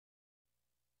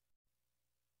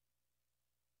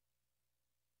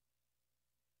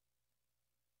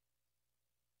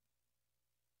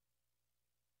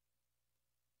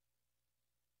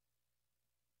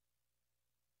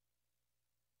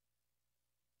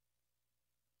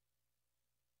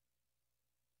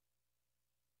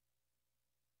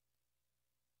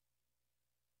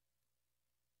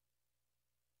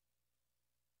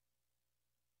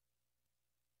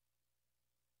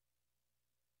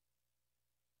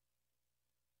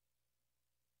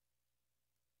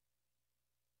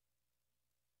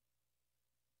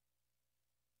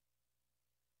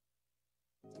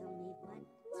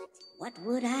What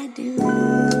would I do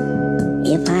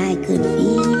if I could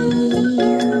feel?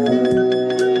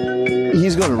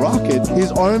 He's got a rocket.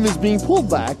 His arm is being pulled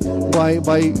back by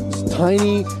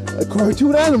tiny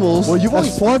cartoon animals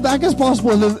as far back as possible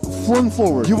and then flung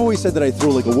forward. You've always said that I throw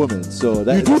like a woman, so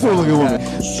that You do throw like a woman.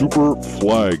 Super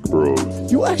Flag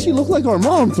Bros. You actually look like our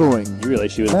mom throwing. You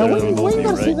realize she was Why better than both you of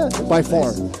you, gotta say right? that? By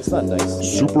far. It's not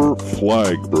nice. Super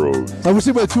Flag Bros. I would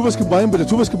say by the two of us combined, but the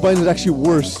two of us combined is actually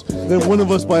worse than one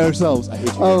of us by ourselves.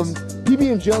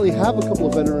 PB and Jelly have a couple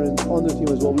of veterans on their team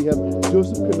as well. We have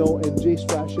Joseph Cano and Jay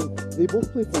Strachan. They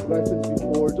both played for Griffins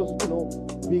before. Joseph Cano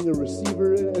being a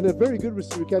receiver and a very good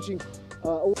receiver, catching.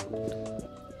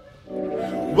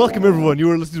 Welcome everyone. You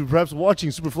are listening to, perhaps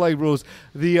watching, Super Flag Bros.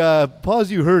 The pause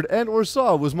you heard and or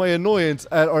saw was my annoyance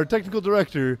at our technical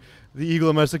director, the Eagle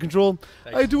of Master Control.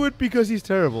 I do it because he's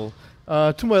terrible.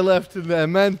 To my left, the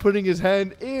man putting his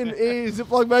hand in a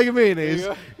Ziploc bag of mayonnaise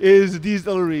is Deez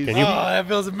Delarice. That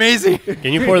feels amazing.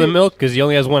 Can you pour the milk? Because he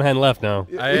only has one hand left now.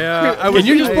 Can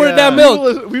you just pour the damn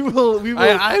milk? We will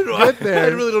I get there. I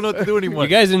really don't know what to do anymore. You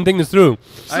guys didn't think this through.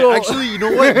 So- Actually, you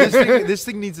know what? This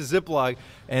thing needs a Ziploc,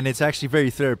 and it's actually very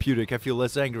therapeutic. I feel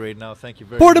less angry right now. Thank you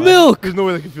very much. Pour the milk. There's no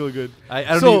way that can feel good. I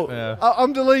don't So even,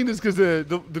 I'm delaying this because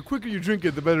the quicker you drink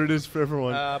it, the better it is for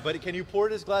everyone. but can you pour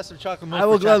this glass of chocolate milk? I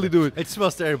will for gladly Chapman? do it. It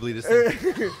smells terribly. This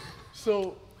thing.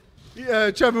 So,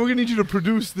 Chapman, we're gonna need you to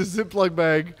produce the Ziploc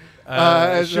bag.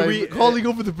 should we calling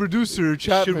over the producer,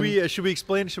 Chapman? should we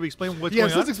explain? Should we explain what's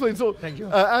Yes, going let's on? explain. So, Thank you.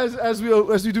 as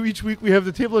we do each week, we have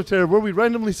the Table of Terror, where we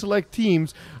randomly select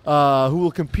teams who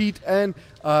will compete, and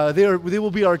they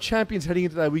will be our champions heading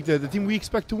into that week. The team we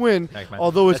expect to win, Thanks, man.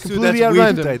 although it's completely that's at way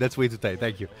random. Too tight. That's way too tight.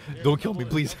 Thank you. Don't kill me,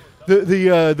 please.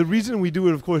 The reason we do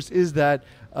it, of course, is that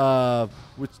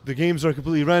which the games are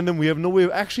completely random. We have no way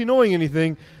of actually knowing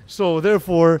anything, so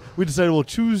therefore we decided we'll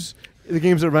choose the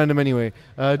games at random anyway.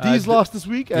 Deez lost this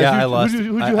week. I lost. Who'd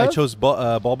you I have? chose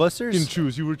Ball Busters. You didn't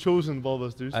choose. You were chosen,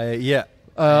 Ballbusters. Yeah.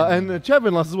 And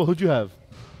Chapman lost as well. Who'd you have?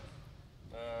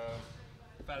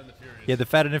 Yeah, the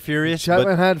Fat and the Furious. Chapman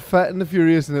but had Fat and the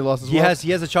Furious, and they lost as he well. has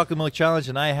a chocolate milk challenge,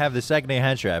 and I have the Saguenay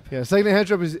hand trap. Yeah, second hand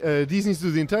trap is Deez needs to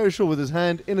do the entire show with his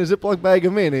hand in a Ziploc bag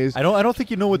of mayonnaise. I don't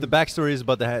think you know what the backstory is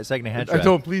about the Saguenay hand I trap.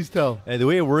 don't. Please tell. The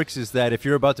way it works is that if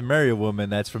you're about to marry a woman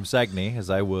that's from Saguenay,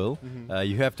 as I will,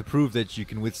 you have to prove that you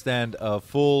can withstand a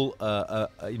full, a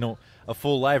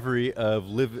full livery of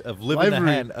living the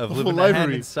hand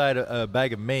inside a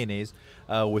bag of mayonnaise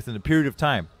within a period of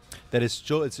time. That is,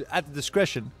 it's at the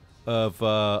discretion of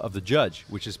the judge,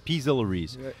 which is P.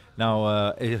 Delarice. Yeah.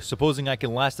 Now, supposing I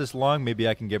can last this long, maybe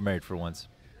I can get married for once.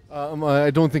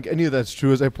 I don't think any of that's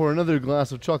true. As I pour another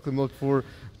glass of chocolate milk for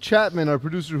Chapman, our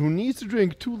producer, who needs to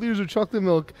drink 2 liters of chocolate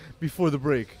milk before the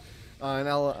break. And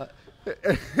I'll.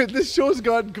 This show's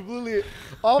gotten completely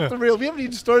off the rail. We haven't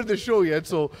even started the show yet,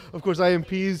 so of course I am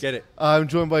Peas. Get it. I'm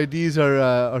joined by Deez,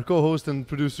 our co-host and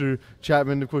producer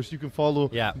Chapman. Of course, you can follow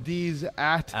Deez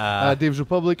at Dave's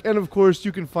Republic, and of course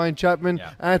you can find Chapman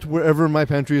at wherever my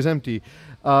pantry is empty.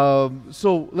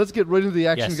 So let's get right into the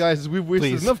action, guys, as we've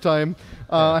wasted enough time.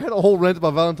 I had a whole rant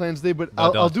about Valentine's Day, but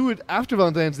I'll do it after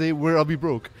Valentine's Day, where I'll be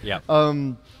broke. Yeah.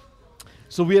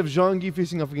 So we have Jean-Guy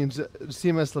facing off against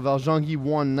CMS Laval. Jean-Guy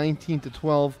won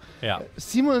 19-12. Yeah.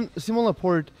 Simon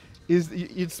Laporte is.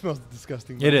 It smells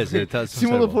disgusting. It is. It does.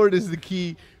 Simon Laporte is the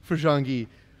key for Jean-Guy.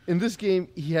 In this game,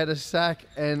 he had a sack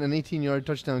and an 18-yard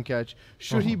touchdown catch.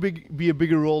 Should he be a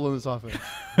bigger role in this offense?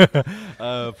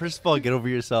 First of all, get over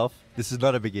yourself. This is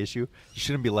not a big issue. You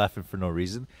shouldn't be laughing for no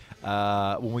reason.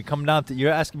 When we come down to,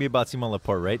 you're asking me about Simon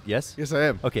Laporte, right? Yes. Yes, I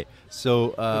am. Okay.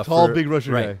 So tall, big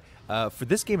Russian guy. Guy. For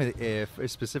this game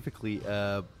specifically,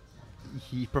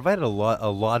 he provided a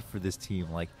lot for this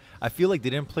team. Like, I feel like they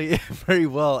didn't play very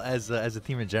well as a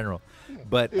team in general.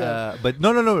 But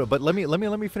no. But let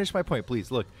me finish my point,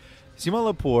 please. Look, Simon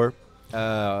Laporte.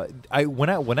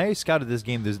 When I scouted this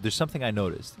game, there's something I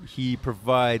noticed. He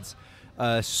provides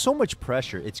so much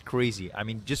pressure. It's crazy. I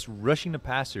mean, just rushing the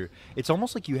passer, it's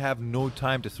almost like you have no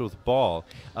time to throw the ball.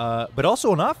 But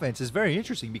also on offense is very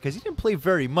interesting because he didn't play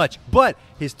very much. But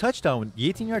his touchdown,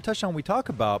 the 18-yard touchdown we talk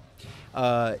about,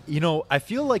 I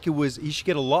feel like he should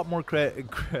get a lot more credit.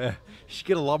 He should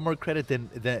get a lot more credit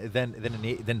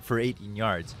than for 18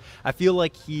 yards. I feel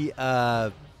like he.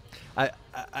 I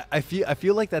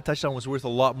feel like that touchdown was worth a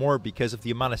lot more because of the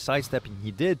amount of sidestepping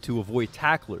he did to avoid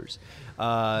tacklers.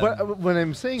 But when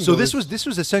I'm saying so, this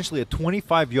was essentially a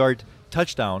 25-yard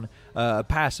touchdown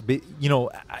pass. But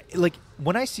like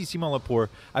when I see Simon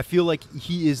Laporte, I feel like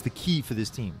he is the key for this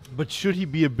team. But should he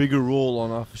be a bigger role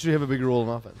on offense? Should he have a bigger role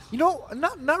on offense?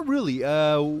 Not really.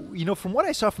 From what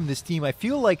I saw from this team, I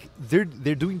feel like they're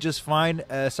doing just fine,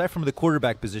 aside from the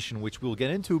quarterback position, which we'll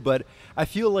get into. But I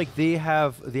feel like they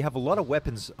have a lot of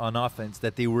weapons on offense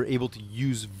that they were able to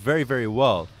use very, very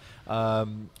well.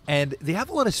 And they have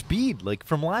a lot of speed. Like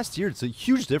from last year, it's a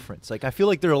huge difference. Like I feel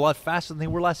like they're a lot faster than they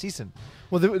were last season.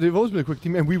 Well, they've always been a quick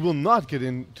team, and we will not get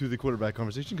into the quarterback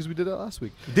conversation because we did that last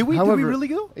week. Did we? However, did we really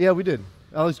go? Yeah, we did.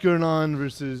 Alex Gurnon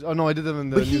versus. Oh no, I did that in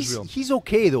the newsreel. He's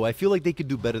okay though. I feel like they could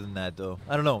do better than that though.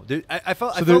 I don't know. I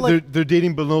felt they're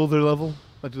dating below their level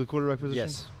to the quarterback position.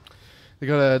 Yes. They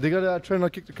gotta try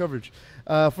not kick the coverage.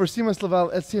 For CMS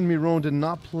Laval, Etienne Miron did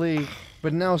not play,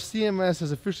 but now CMS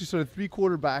has officially started 3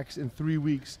 quarterbacks in 3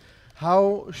 weeks.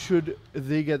 How should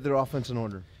they get their offense in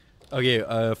order? Okay,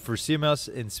 for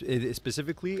CMS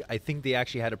specifically, I think they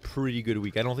actually had a pretty good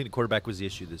week. I don't think the quarterback was the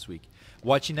issue this week.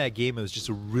 Watching that game, it was just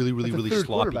a really, really, really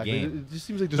sloppy game. It just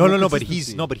seems like there's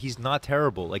no, but he's not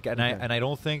terrible. Like, and I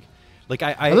don't think. Like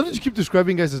I love that you keep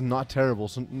describing guys as not terrible.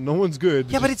 So no one's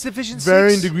good. Yeah, but it's Division 6.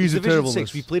 Varying degrees of terribleness. Division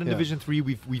 6. We played in Division 3.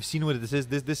 We've seen what this is.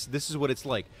 This is what it's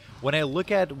like. When I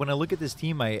look at this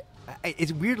team,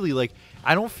 it's weirdly like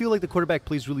I don't feel like the quarterback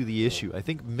plays really the issue. I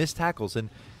think missed tackles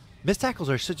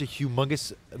are such a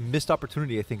humongous missed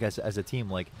opportunity. I think as a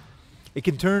team, like it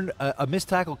can turn a missed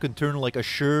tackle can turn like a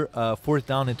sure 4th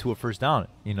down into a 1st down,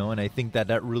 and I think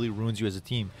that really ruins you as a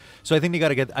team. So I think they got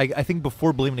to get. I think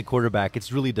before blaming the quarterback,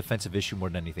 it's really a defensive issue more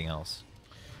than anything else.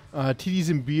 TDs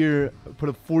and Beer put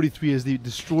up 43 as they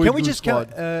destroyed. Can we just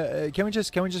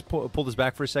pull this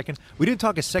back for a second? We didn't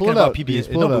talk a second about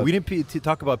PB. No, but we didn't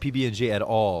talk about PB&J at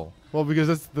all. Well, because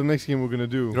that's the next game we're gonna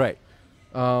do. Right.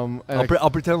 I'll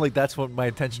pretend like that's what my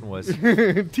intention was.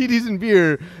 TDs and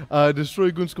Beer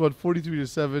destroyed Goon Squad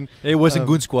 43-7. It wasn't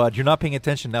Goon Squad. You're not paying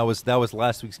attention. That was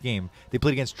last week's game. They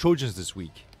played against Trojans this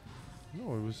week.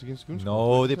 No, it was against Goon Squad.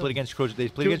 No, they played against Trojans. They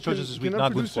played against Trojans this week,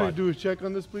 not Goon Squad. Can do a check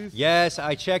on this, please? Yes,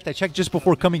 I checked. I checked just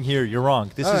before coming here. You're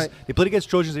wrong. They played against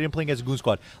Trojans. They didn't play against Goon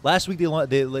Squad. Last week they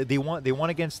won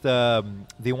against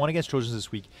Trojans this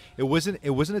week. It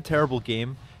wasn't a terrible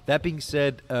game. That being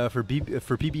said, for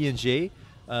PB&J.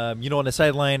 On the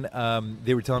sideline,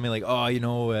 they were telling me like,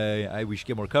 we should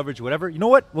get more coverage, whatever. You know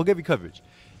what? We'll give you coverage.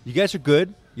 You guys are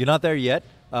good. You're not there yet.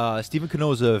 Stephen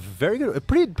Cano is a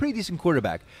pretty decent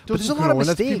quarterback. But there's a lot of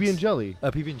mistakes. That's PB and Jelly.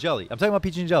 PB and Jelly. I'm talking about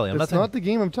PB and Jelly. That's not the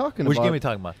game I'm talking about. Which game are you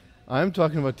talking about? I'm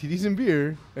talking about TDs and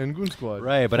Beer and Goon Squad.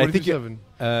 Right, but I think yeah.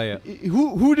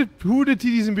 Who did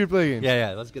TDs and Beer play against?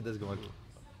 Yeah. Let's get this going.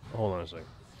 Hold on a second.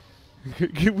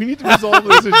 We need to resolve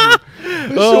this issue.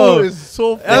 This show is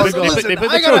so far gone. Listen,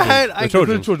 I got a hand. I played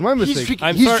the Trojans. My mistake.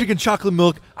 He's drinking chocolate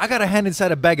milk. I got a hand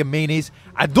inside a bag of mayonnaise.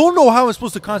 I don't know how I'm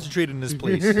supposed to concentrate in this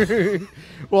place.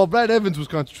 Well, Brad Evans was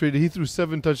concentrated. He threw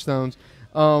 7 touchdowns.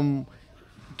 Can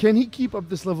he keep up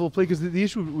this level of play? Because the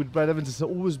issue with Brad Evans has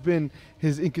always been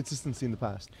his inconsistency in the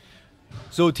past.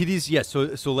 So TDs, yes.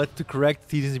 So let's correct.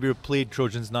 TDs and Beer played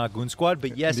Trojans, not Goon Squad.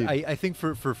 But yes, I think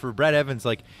for Brad Evans,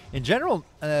 like in general,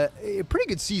 a pretty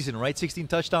good season, right? 16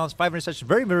 touchdowns, 5 interceptions,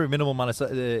 very, very minimal amount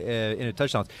of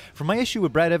touchdowns. For my issue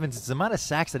with Brad Evans, it's the amount of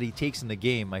sacks that he takes in the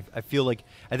game. I feel like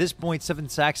at this point, 7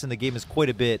 sacks in the game is quite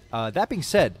a bit. That being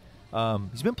said,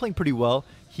 he's been playing pretty well.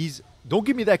 Don't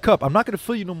give me that cup. I'm not going to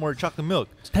fill you no more chocolate milk.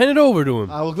 Just hand it over to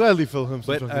him. I will gladly fill him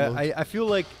some chocolate milk.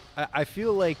 I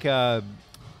feel like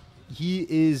he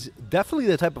is definitely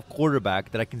the type of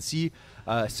quarterback that I can see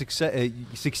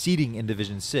succeeding in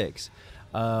Division 6.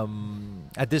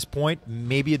 At this point,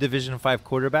 maybe a Division 5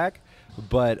 quarterback,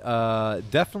 but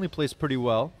definitely plays pretty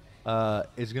well.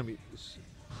 It's going to be,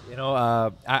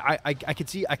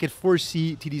 I could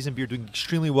foresee TDs and Beer doing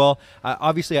extremely well.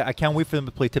 Obviously, I can't wait for them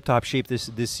to play tip-top shape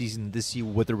this season to see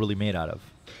what they're really made out of.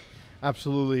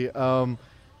 Absolutely.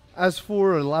 As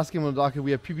for the last game on the docket,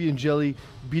 we have PB and Jelly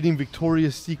beating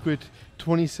Victoria's Secret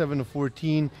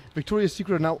 27-14. Victoria's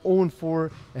Secret are now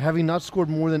 0-4, having not scored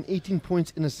more than 18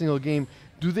 points in a single game.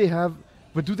 Do they have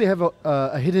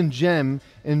a hidden gem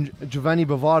in Giovanni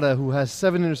Bavada, who has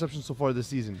 7 interceptions so far this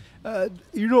season?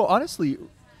 Honestly,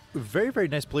 a very, very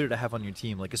nice player to have on your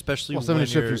team, like especially when 7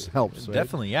 interceptions helps. Right?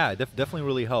 Definitely, yeah, definitely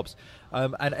really helps.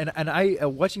 And I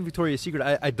watching Victoria's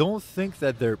Secret, I don't think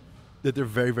that they're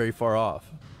very, very far off.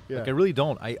 Yeah. Like I really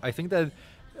don't. I think that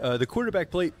The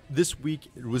quarterback play this week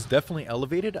was definitely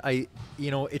elevated.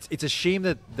 It's a shame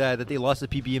that they lost to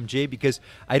PB&J because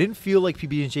I didn't feel like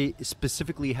PB&J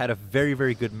specifically had a very,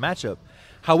 very good matchup.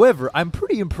 However, I'm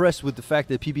pretty impressed with the fact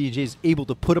that PB&J is able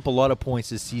to put up a lot of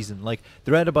points this season. Like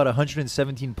they're at about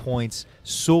 117 points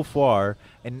so far,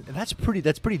 and that's pretty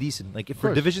decent. Like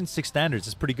for Division 6 standards,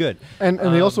 it's pretty good. And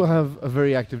they also have a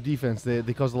very active defense.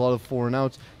 They cause a lot of 4 and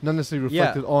outs, not necessarily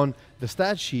reflected on the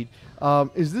stat sheet.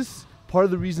 Is this part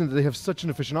of the reason that they have such an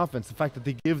efficient offense, the fact that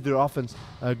they give their offense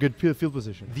a good field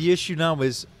position? The issue now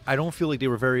is I don't feel like they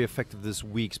were very effective this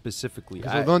week specifically.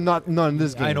 Not in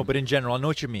this game. I know, but in general, I know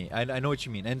what you mean. I know what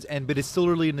you mean. But it's still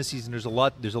early in the season. There's a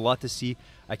lot to see.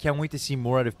 I can't wait to see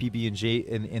more out of PB&J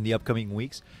in the upcoming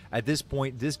weeks. At this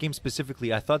point, this game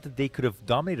specifically, I thought that they could have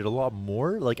dominated a lot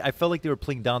more. Like I felt like they were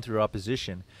playing down to their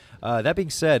opposition. That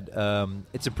being said,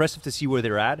 it's impressive to see where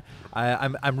they're at.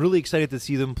 I'm really excited to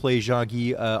see them play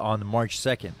Jean-Guy on March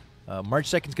 2nd. March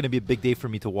 2nd is going to be a big day for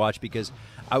me to watch because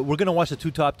we're going to watch the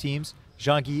 2 top teams.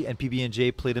 Jean-Guy and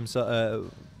PB&J play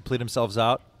themselves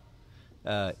out.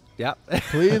 Yeah.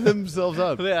 Play themselves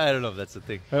out. I don't know if that's the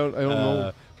thing. I don't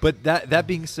know. But that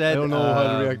being said, I don't know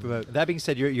how to react to that. That being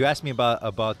said, you asked me about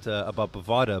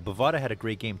Bovada. Bovada had a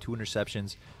great game, 2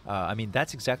 interceptions. I mean,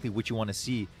 that's exactly what you want to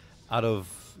see out of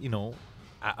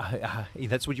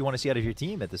that's what you want to see out of your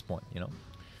team at this point.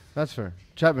 That's fair.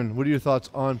 Chapman, what are your thoughts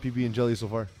on PB and Jelly so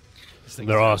far?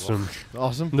 They're awesome.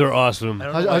 Awesome? They're awesome.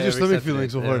 How's your stomach feeling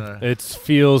so far? It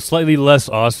feels slightly less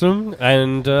awesome,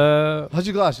 and how's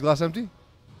your glass? Your glass empty?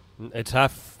 It's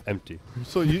half empty.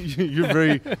 So you're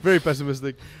very very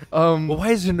pessimistic. Well, why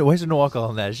is there no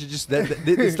alcohol in that? It should just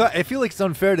it's not. I feel like it's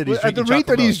unfair that he's at the rate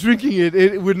that he's drinking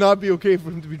it would not be okay for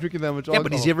him to be drinking that much alcohol. Yeah,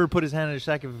 but has he ever put his hand in a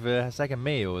sack of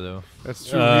mayo though? That's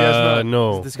true. He has not.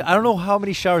 No. I don't know how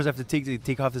many showers I have to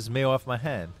take off this mayo off my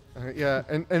hand. Yeah,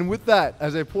 and with that,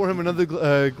 as I pour him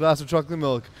another glass of chocolate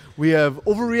milk, we have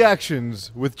overreactions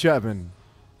with Chapman.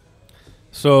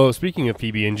 So speaking of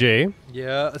PB&J,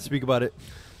 yeah, let's speak about it.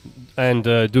 And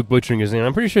Duke butchering his name.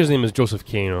 I'm pretty sure his name is Joseph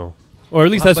Cano. Or at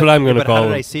least that's what I'm going to call him. How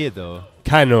did I say it, though?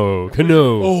 Cano.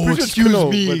 Oh, excuse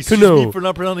me for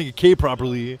not pronouncing a K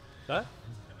properly. Huh?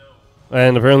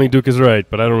 And apparently Duke is right,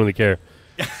 but I don't really care.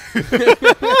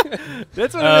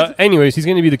 That's what anyways, he's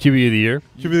going to be the QB of the year.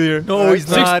 QB of the year? No, he's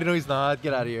not. No, he's not.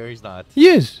 Get out of here. He's not. He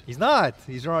is. He's not.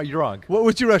 He's wrong. You're wrong.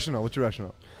 What's your rationale?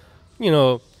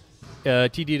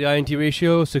 TD to INT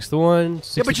ratio,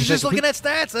 6-1. Yeah, but you're just looking at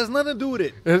stats. That has nothing to do with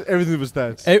it. Everything with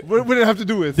stats. What did it have to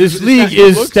do with? This league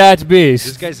is stats based.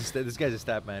 This guy's a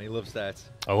stat man. He loves stats.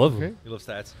 I love him. He loves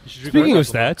stats. Speaking of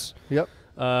stats, yep.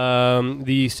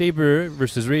 The Sabre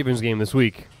versus Ravens game this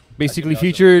week basically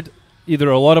featured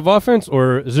either a lot of offense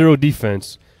or 0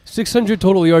 defense. 600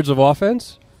 total yards of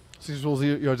offense.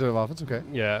 600 yards of offense, okay.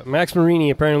 Yeah, Max Marini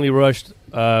apparently rushed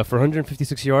for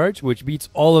 156 yards, which beats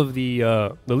all of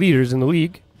the leaders in the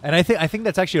league. And I think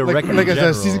that's actually a record. Like as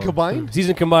a season combined?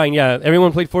 Season combined, yeah.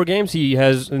 Everyone played 4 games. He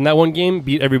has, in that one game,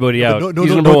 beat everybody out.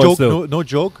 No joke. No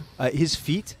joke. His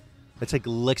feet. That's like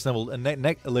Lex Neville.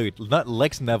 Not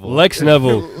Lex Neville. Lex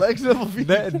Neville. Lex Neville feet.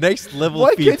 Next level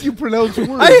Why feet. can't you pronounce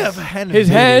words? I have a hand. His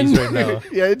hand. Right now.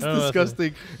 Yeah, it's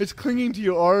disgusting. It's clinging to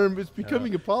your arm. It's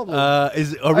becoming a problem. I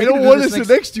don't want to sit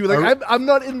next to you. Like I'm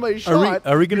not in my shot.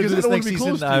 Are we going to do this next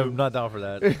season? I'm not down for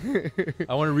that.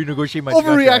 I want to renegotiate my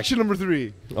overreaction number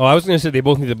 3. Oh, I was going to say they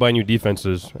both need to buy new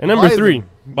defenses. And number 3,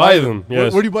 buy them.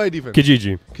 Yes. Where do you buy a defense?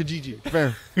 Kijiji.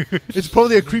 Fair. It's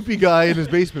probably a creepy guy in his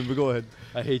basement, but go ahead.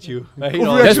 I hate you.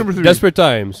 Overreaction number 3. Desperate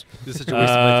times. This is such a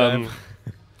waste of my time.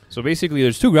 So basically,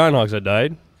 there's 2 groundhogs that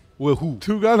died. Well, who?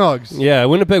 2 groundhogs. Yeah,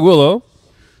 Winnipeg Willow,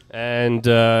 and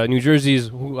New Jersey's.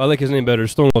 I like his name better,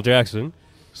 Stonewall Jackson.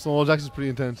 Stonewall Jackson's pretty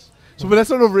intense. So, but that's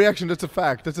not overreaction. That's a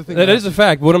fact. That's a thing. That is a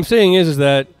fact. What I'm saying is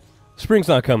that spring's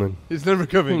not coming. It's never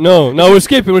coming. No, we're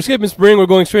skipping. We're skipping spring. We're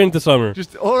going straight into summer.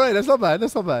 Just all right. That's not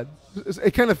bad.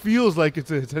 It kind of feels like it's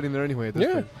heading there anyway. At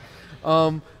this point.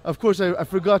 Of course, I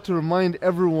forgot to remind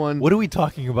everyone. What are we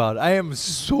talking about? I am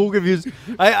so confused.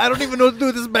 I don't even know what to do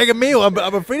with this bag of mayo. I'm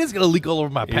afraid it's going to leak all over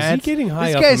my pants. Is he getting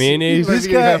high off mayonnaise? This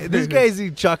guy is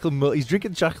eating chocolate milk. He's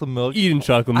drinking chocolate milk. Eating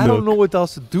chocolate milk. I don't know what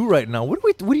else to do right now. What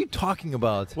are you talking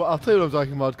about? Well, I'll tell you what I'm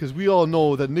talking about, because we all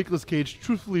know that Nicolas Cage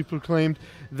truthfully proclaimed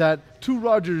that 2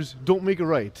 Rogers don't make a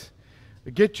right.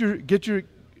 Get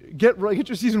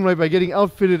your season right by getting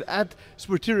outfitted at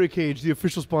Sporteria Cage, the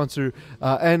official sponsor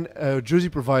and jersey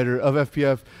provider of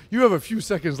FPF. You have a few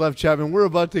seconds left, Chapman. We're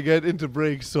about to get into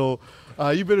break, so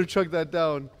you better chug that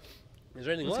down. Is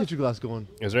there anything Let's left? get your glass going.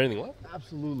 Is there anything left?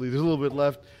 Absolutely. There's a little bit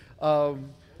left.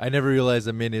 I never realized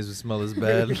that mayonnaise would smell as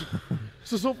bad.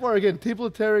 So far, again, Table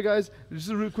of Terror, guys. Just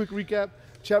a real quick recap.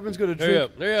 Chapman's going to Hurry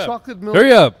drink up, hurry up. chocolate milk.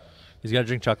 Hurry up. He's gonna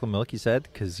drink chocolate milk. He said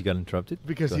because he got interrupted.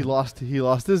 Because Go he ahead.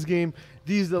 lost this game.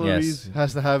 These Delaries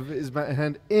has to have his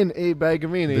hand in a bag of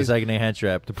mayonnaise. The Saguenay hand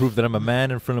trap to prove that I'm a man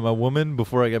in front of my woman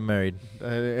before I get married.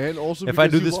 And also If I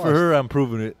because do you this for lost. her, I'm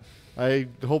proving it. I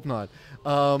hope not.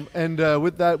 And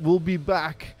with that, we'll be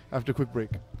back after a quick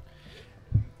break.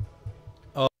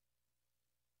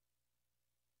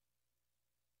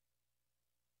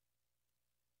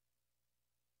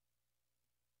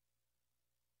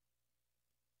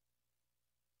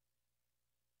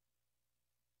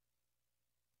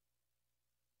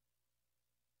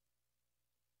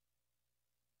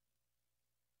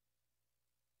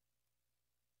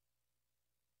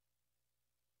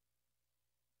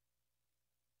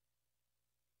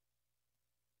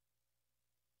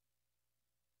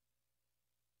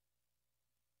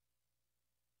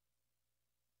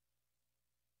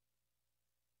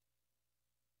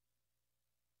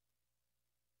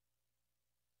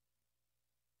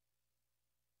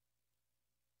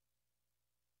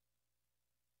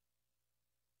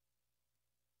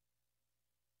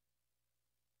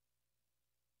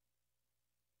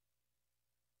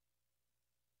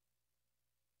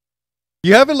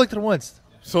 You haven't looked at it once.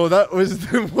 So that was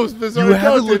the most bizarre. You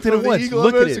haven't content looked at from it the once. Eagle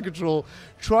Look at America it. Control,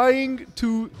 trying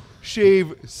to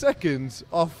shave seconds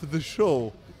off the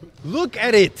show. Look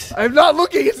at it. I'm not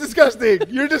looking. It's disgusting.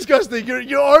 You're disgusting.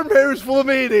 Your arm hair is full of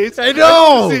mayonnaise. I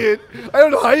know. I see it. I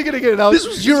don't know how you're gonna get it out. This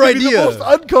was It's your gonna be idea. The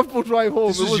most uncomfortable drive home.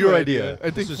 This It was was your my idea. I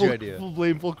think This was full, your idea. full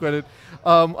blame, full credit.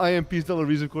 I am Peace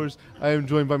Delaries, of course. I am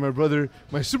joined by my brother,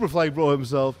 my super flag bro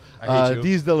himself, I hate you.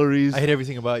 Deez Delaries. I hate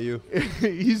everything about you.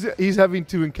 he's having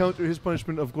to encounter his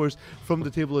punishment, of course, from the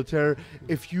Table of Terror.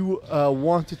 If you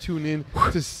want to tune in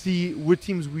to see what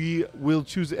teams we will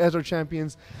choose as our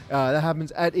champions, that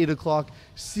happens at 8 o'clock.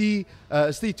 Stay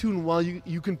tuned while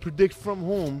you can predict from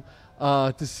home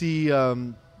to see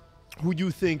who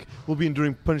you think will be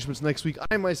enduring punishments next week.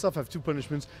 I myself have 2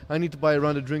 punishments. I need to buy a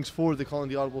round of drinks for the Calling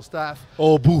the Audible staff.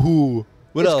 Oh, boo-hoo.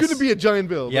 What else? It's going to be a giant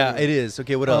bill. by Yeah, the way. it is.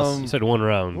 Okay, what else? You said 1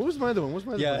 round. What was my other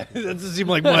one? Yeah, that doesn't seem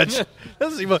like much. That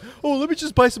doesn't seem like, oh, let me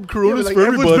just buy some Yeah, Coronas like for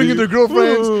everyone's everybody. bringing their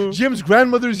girlfriends. Oh. Jim's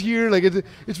grandmother's here. Like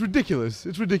it's ridiculous.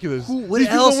 It's ridiculous. What These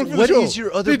people else? don't work for What the show. is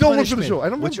your other They don't work for the punishment? show. I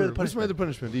don't What's your remember. other What's my other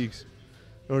punishment? Eeks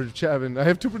or Chavin. I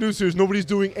have 2 producers. Nobody's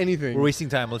doing anything. We're wasting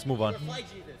time. Let's move on.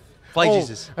 Fly Oh,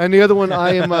 Jesus. And the other one,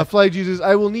 I am Flag Jesus.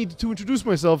 I will need to introduce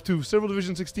myself to several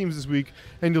Division 6 teams this week,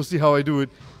 and you'll see how I do it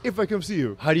if I come see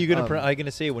you. How are you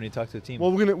gonna say it when you talk to the team?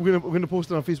 Well, we're gonna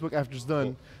post it on Facebook after it's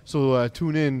done. So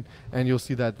tune in, and you'll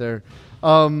see that there.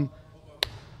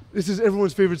 This is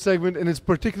everyone's favorite segment, and it's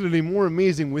particularly more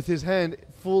amazing with his hand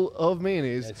full of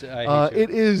mayonnaise. I hate you. It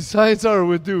is Science Hour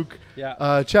with Duke.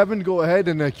 Yeah. Chapman, go ahead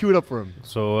and cue it up for him.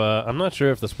 So I'm not sure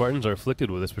if the Spartans are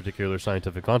afflicted with this particular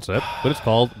scientific concept, but it's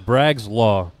called Bragg's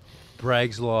Law.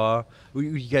 Bragg's Law. What are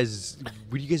you guys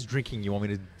drinking? You want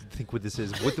me to think what this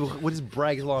is? What does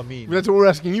Bragg's Law mean? That's what we're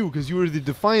asking you, because you are the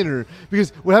definer.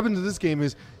 Because what happens in this game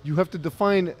is you have to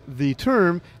define the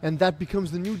term, and that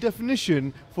becomes the new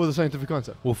definition for the scientific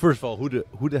concept. Well, first of all,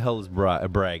 who the hell is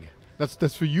Bragg?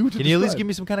 That's for you to Can you at least describe. give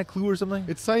me some kind of clue or something?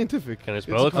 It's scientific. Can I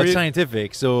spell it Oh, for it's you?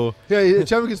 scientific, so Yeah,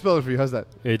 Chapman can spell it for you. How's that?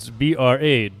 It's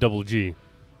BRAGG. double G?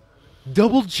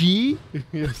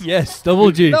 Yes. Yes, double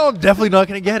G. No, I'm definitely not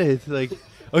gonna get it. Like,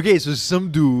 okay, so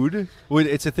some dude. Wait,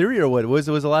 it's a theory or what? What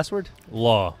was the last word?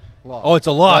 Law. Oh, it's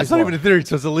a law. Bragg's It's not law. even a theory,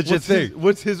 so it's a legit thing.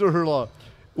 What's his or her law?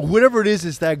 Whatever it is,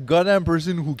 it's that goddamn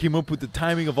person who came up with the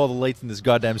timing of all the lights in this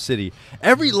goddamn city.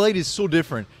 Every light is so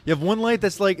different. You have one light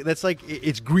that's like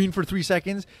it's green for 3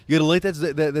 seconds. You get a light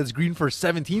that's green for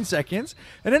 17 seconds,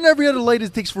 and then every other light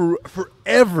takes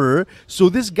forever. So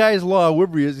this guy's law,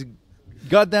 whoever he is,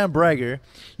 goddamn bragger,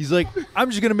 he's like, I'm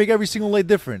just gonna make every single light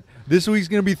different. This week's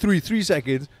gonna be 3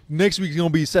 seconds. Next week's gonna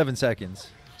be 7 seconds.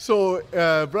 So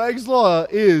Bragg's law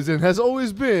is and has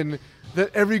always been that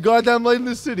every goddamn light in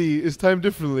the city is timed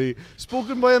differently.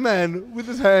 Spoken by a man with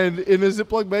his hand in a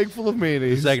Ziploc bag full of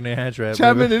mayonnaise. Second hand trap.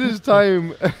 Chapman, it is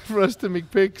time for us to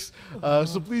make picks.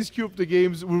 So please cue up the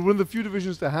games. We're one of the few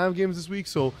divisions to have games this week,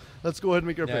 so let's go ahead and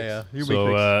make our picks. Yeah. You make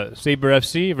So picks. Sabre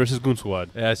FC versus Goon Squad.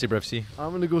 Yeah, Sabre FC.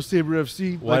 I'm gonna go Sabre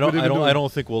FC. Well, I don't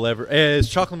think we'll ever. It's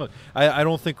chocolate milk. I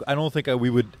don't think we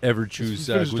would ever choose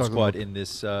finish Good chocolate Squad milk. in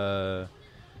this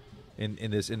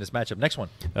in this matchup. Next one,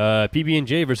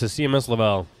 PB&J versus CMS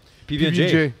Laval.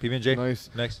 PB&J. Nice.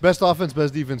 Next. Best offense,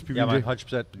 best defense. PBJ. Yeah, man,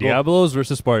 100%. Diablos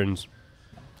versus Spartans.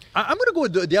 I'm gonna go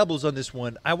with the Diablos on this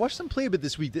one. I watched them play a bit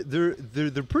this week. They're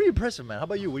pretty impressive, man. How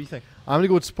about you? What do you think? I'm gonna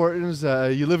go with Spartans.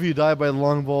 You live, you die by the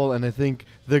long ball, and I think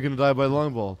they're gonna die by the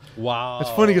long ball. Wow. It's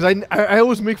funny because I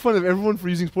always make fun of everyone for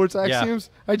using sports axioms.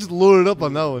 I just loaded up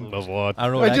on that one. Love what? I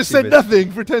don't know. What I just said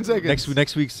nothing for 10 seconds.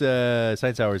 Next week's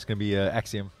Science Hour is gonna be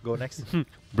Axiom. Go next.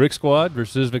 Brick Squad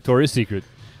versus Victoria's Secret.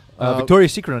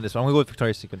 Victoria's Secret on this one. I'm gonna go with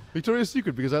Victoria's Secret. Victoria's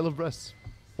Secret because I love breasts.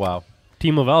 Wow.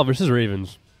 Team Laval versus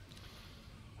Ravens.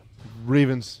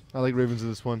 Ravens. I like Ravens in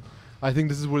this one. I think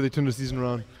this is where they turn the season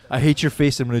around. I hate your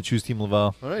face. I'm gonna choose Team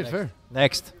Laval. All right, fair.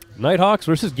 Next. Nighthawks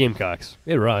versus Gamecocks.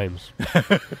 It rhymes.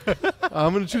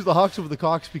 I'm going to choose the Hawks over the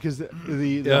Cocks because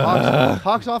the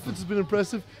Hawks offense has been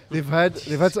impressive. They've had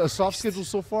a soft schedule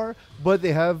so far, but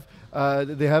they have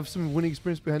some winning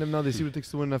experience behind them now. They see what it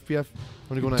takes to win FPF.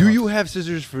 I'm gonna go Do Nighthawks. you have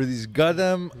scissors for these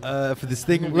goddamn for this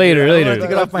thing? Later. To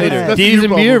get off my Later. hand. That's Teas your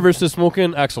and beer problem. versus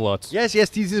Smoking Axolots. Yes,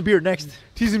 teasing the beer. Next.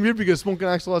 Teasing me because smoking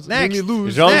axolotls made me Next.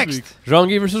 lose Jean- last Next. week.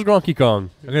 Zhongi versus Gronky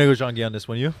Kong. I'm gonna go Jean-Guy on this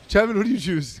one. You? Chapman, who do you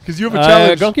choose? Because you have a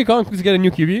challenge. Gronky Kong please get a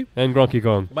new QB and Gronky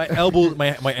Kong. My elbow,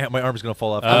 my arm's gonna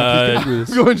fall off. I'm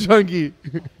going chunky.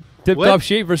 Tip What? Top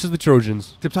Shape versus the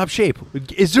Trojans. Tip top shape.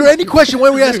 Is there any question why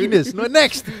are we asking this? No,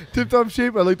 next. Tip top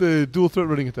shape. I like the dual threat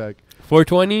running attack.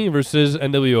 420 versus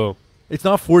NWO. It's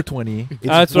not 420. It's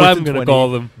That's what 4th I'm and gonna 20.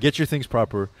 call them. Get your things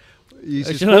proper. It's,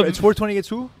 I just should four- have- it's 420 against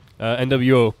who?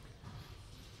 NWO.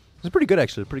 It's pretty good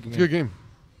actually. Pretty good It's a game. good game.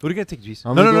 What are you gonna take, G's?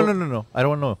 I'm No. gonna No. I don't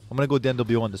want to know. I'm gonna go with the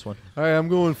NWO on this one. All right, I'm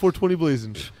going 420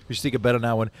 blazing. We should take a bet on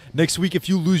that one. Next week, if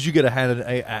you lose, you get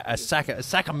a sack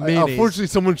of mayonnaise. Unfortunately,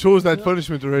 someone chose that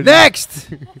punishment already. Next.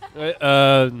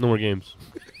 No more games.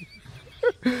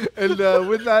 And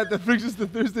with that brings us to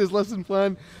Thursday's lesson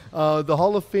plan. The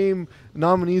Hall of Fame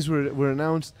nominees were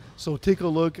announced, so take a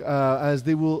look as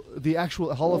the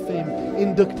actual Hall of Fame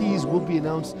inductees will be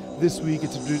announced this week.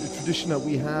 It's a tradition that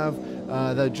we have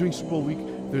that during Super Bowl week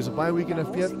there's a bye week in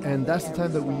FPF, and that's the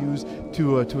time that we use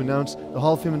to announce the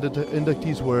Hall of Fame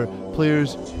inductees, who are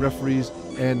players, referees,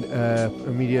 and a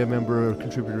media member or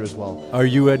contributor as well. Are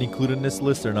you included in this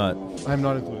list or not? I'm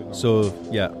not included. No. So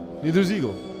yeah. Neither's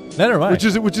Eagle, Never mind. which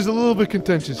is a little bit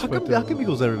contentious. How but, come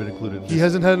Eagle's never been included? In He this?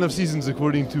 hasn't had enough seasons,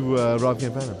 according to Rob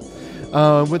Campana.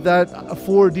 With that,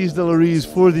 for Dees Delaries,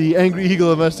 for the Angry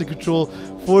Eagle of Master Control,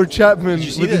 for Chapman Did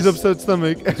you see with his this? upset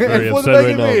stomach, and for very the upset Bag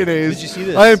right of now. Mayonnaise, Did you see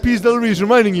this? I am Peace Delaries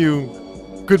reminding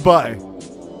you, goodbye.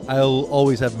 I'll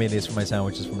always have mayonnaise for my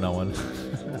sandwiches from now on.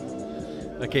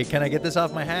 Okay, can I get this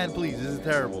off my hand, please? This is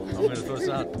terrible. I'm gonna throw this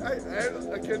out.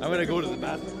 I can't. I'm gonna go to the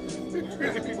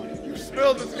bathroom. You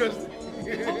smell disgusting.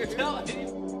 Don't tell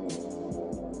anyone.